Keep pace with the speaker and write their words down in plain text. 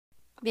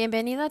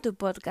Bienvenido a tu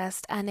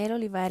podcast, Anel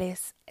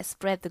Olivares,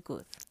 Spread the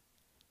Good.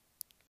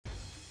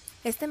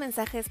 Este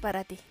mensaje es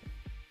para ti,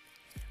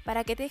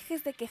 para que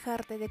dejes de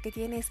quejarte de que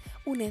tienes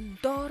un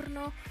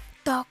entorno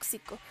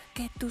tóxico,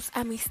 que tus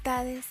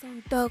amistades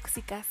son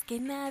tóxicas, que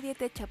nadie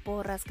te echa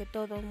porras, que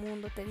todo el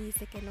mundo te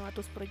dice que no a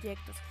tus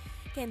proyectos,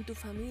 que en tu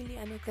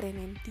familia no creen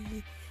en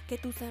ti, que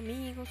tus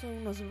amigos son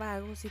unos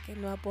vagos y que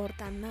no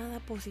aportan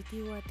nada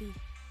positivo a ti.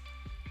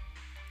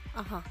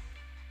 Ajá.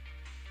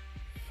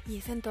 Y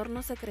ese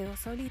entorno se creó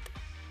solito.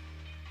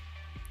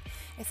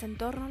 Ese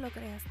entorno lo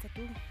creaste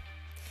tú.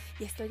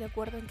 Y estoy de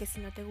acuerdo en que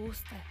si no te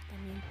gusta,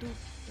 también tú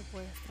lo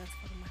puedes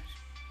transformar.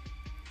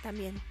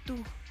 También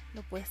tú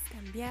lo puedes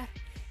cambiar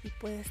y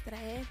puedes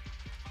traer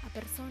a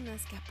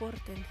personas que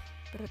aporten,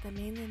 pero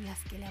también en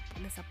las que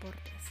les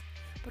aportes.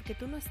 Porque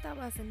tú no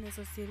estabas en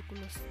esos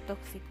círculos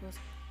tóxicos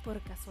por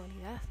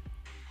casualidad.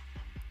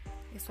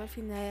 Eso al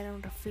final era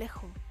un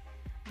reflejo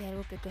de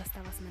algo que tú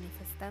estabas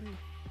manifestando.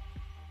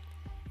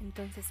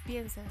 Entonces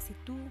piensa, si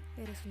tú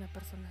eres una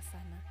persona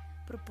sana,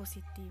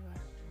 propositiva,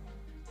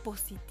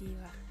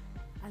 positiva,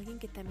 alguien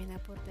que también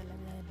aporte a la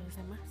vida de los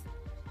demás.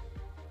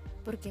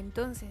 Porque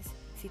entonces,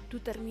 si tú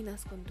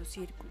terminas con tu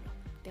círculo,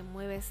 te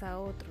mueves a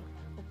otro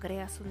o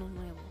creas uno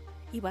nuevo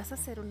y vas a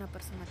ser una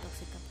persona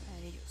tóxica para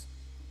ellos,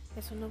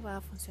 eso no va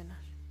a funcionar.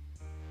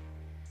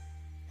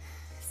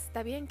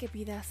 Está bien que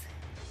pidas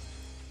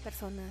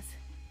personas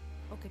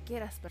o que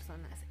quieras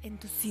personas en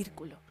tu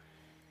círculo,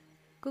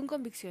 con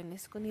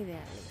convicciones, con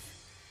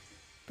ideales,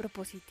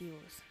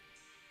 propositivos,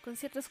 con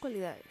ciertas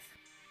cualidades,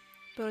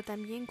 pero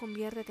también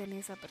conviértete en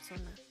esa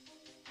persona.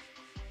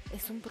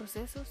 ¿Es un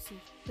proceso? Sí,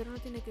 pero no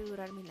tiene que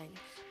durar 1000 años.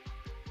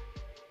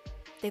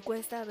 ¿Te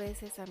cuesta a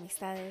veces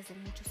amistades de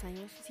muchos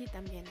años? Sí,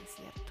 también es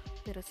cierto,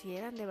 pero si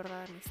eran de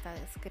verdad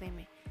amistades,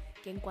 créeme,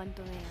 que en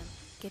cuanto vean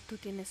que tú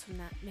tienes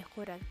una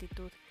mejor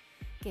actitud,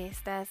 que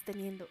estás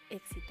teniendo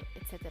éxito,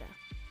 etc.,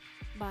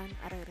 van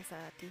a regresar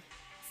a ti,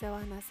 se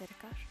van a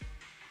acercar.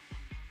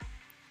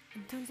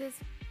 Entonces,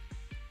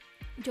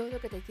 yo lo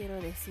que te quiero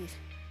decir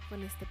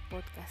con este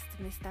podcast,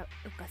 en esta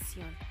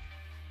ocasión,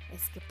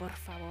 es que por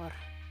favor,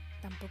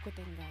 tampoco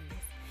te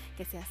engañes,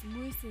 que seas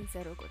muy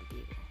sincero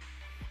contigo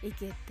y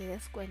que te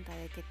des cuenta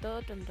de que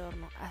todo tu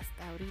entorno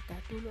hasta ahorita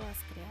tú lo has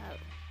creado,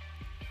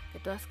 que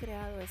tú has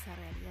creado esa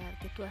realidad,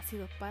 que tú has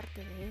sido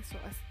parte de eso,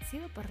 has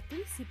sido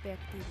partícipe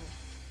activo.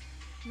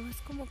 No es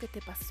como que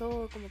te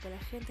pasó, como que la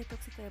gente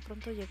tóxica de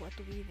pronto llegó a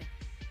tu vida.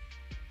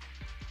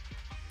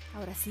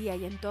 Ahora sí,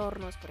 hay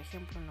entornos, por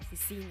ejemplo, en la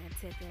oficina,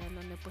 etcétera, en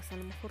donde pues a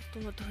lo mejor tú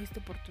no tuviste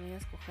oportunidad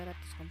de escoger a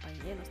tus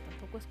compañeros,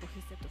 tampoco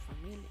escogiste a tu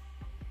familia.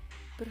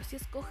 Pero sí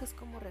escoges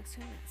cómo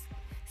reaccionas,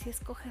 sí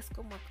escoges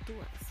cómo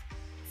actúas,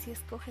 sí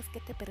escoges qué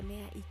te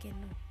permea y qué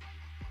no.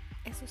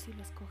 Eso sí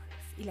lo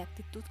escoges, y la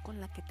actitud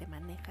con la que te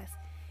manejas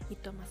y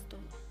tomas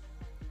todo.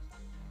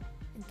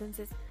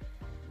 Entonces,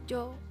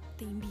 yo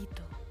te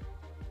invito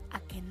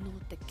a que no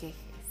te quejes,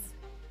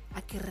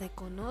 a que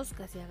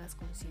reconozcas y hagas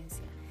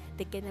conciencia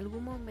de que en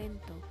algún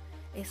momento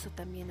eso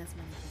también has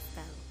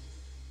manifestado,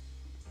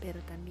 pero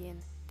también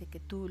de que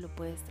tú lo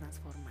puedes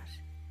transformar.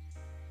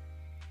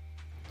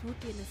 Tú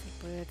tienes el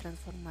poder de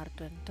transformar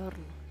tu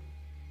entorno,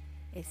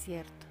 es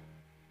cierto,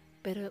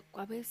 pero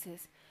a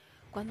veces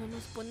cuando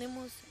nos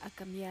ponemos a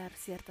cambiar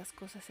ciertas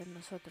cosas en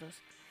nosotros,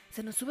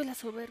 se nos sube la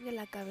soberbia a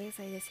la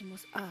cabeza y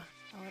decimos,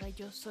 ahora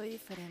yo soy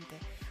diferente,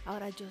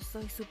 ahora yo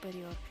soy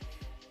superior,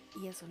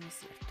 y eso no es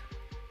cierto.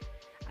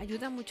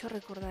 Ayuda mucho a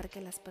recordar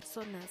que las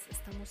personas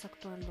estamos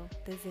actuando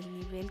desde el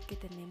nivel que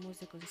tenemos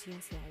de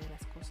conciencia de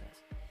las cosas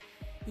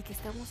y que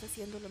estamos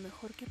haciendo lo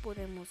mejor que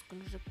podemos con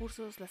los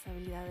recursos, las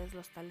habilidades,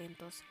 los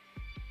talentos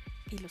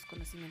y los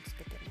conocimientos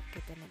que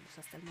tenemos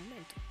hasta el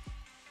momento.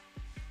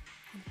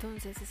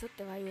 Entonces eso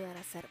te va a ayudar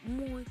a ser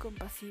muy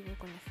compasivo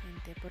con la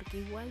gente, porque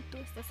igual tú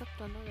estás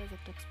actuando desde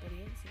tu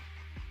experiencia.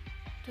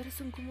 Tú eres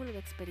un cúmulo de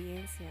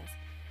experiencias,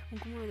 un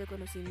cúmulo de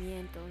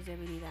conocimientos, de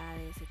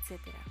habilidades,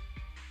 etcétera,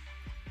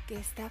 que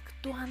está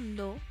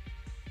actuando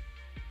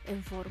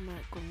en forma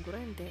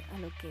congruente a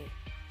lo que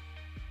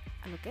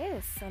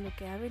es, a lo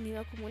que ha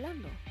venido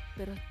acumulando.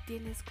 Pero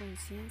tienes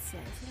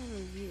conciencia, eso no lo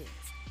olvides.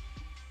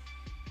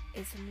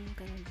 Eso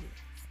nunca lo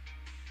olvides.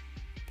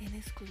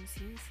 Tienes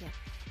conciencia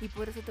y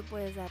por eso te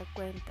puedes dar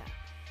cuenta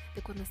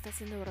de cuando estás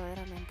siendo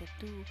verdaderamente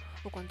tú,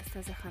 o cuando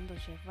estás dejando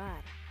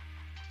llevar,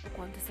 o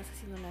cuando estás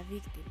haciendo la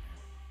víctima,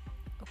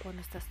 o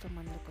cuando estás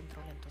tomando el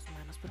control en tus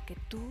manos, porque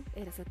tú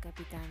eres el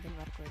capitán del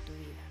barco de tu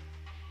vida.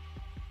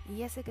 Y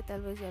ya sé que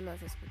tal vez ya lo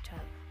has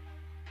escuchado,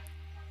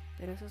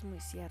 pero eso es muy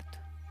cierto,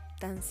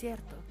 tan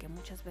cierto que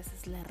muchas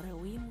veces le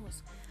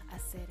rehuimos a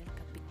ser el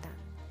capitán.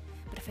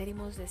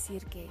 Preferimos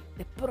decir que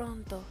de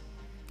pronto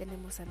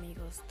tenemos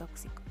amigos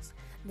tóxicos,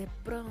 de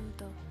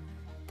pronto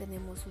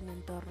tenemos un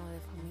entorno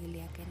de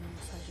familia que no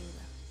nos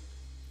ayuda.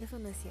 Eso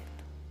no es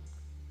cierto.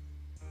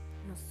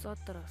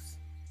 Nosotros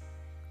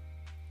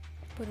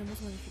podemos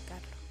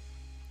modificarlo,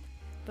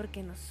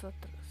 porque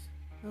nosotros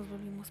nos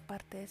volvimos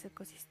parte de ese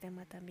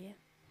ecosistema también.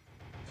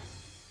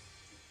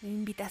 Mi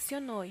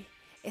invitación hoy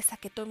es a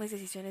que tomes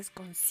decisiones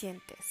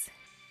conscientes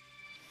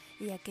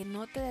y a que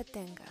no te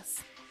detengas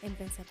en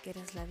pensar que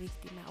eres la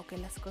víctima o que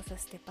las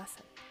cosas te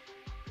pasan.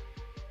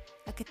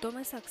 A que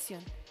tomes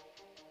acción,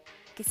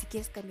 que si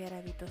quieres cambiar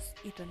hábitos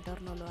y tu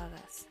entorno lo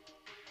hagas,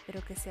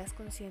 pero que seas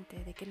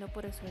consciente de que no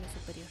por eso eres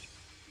superior.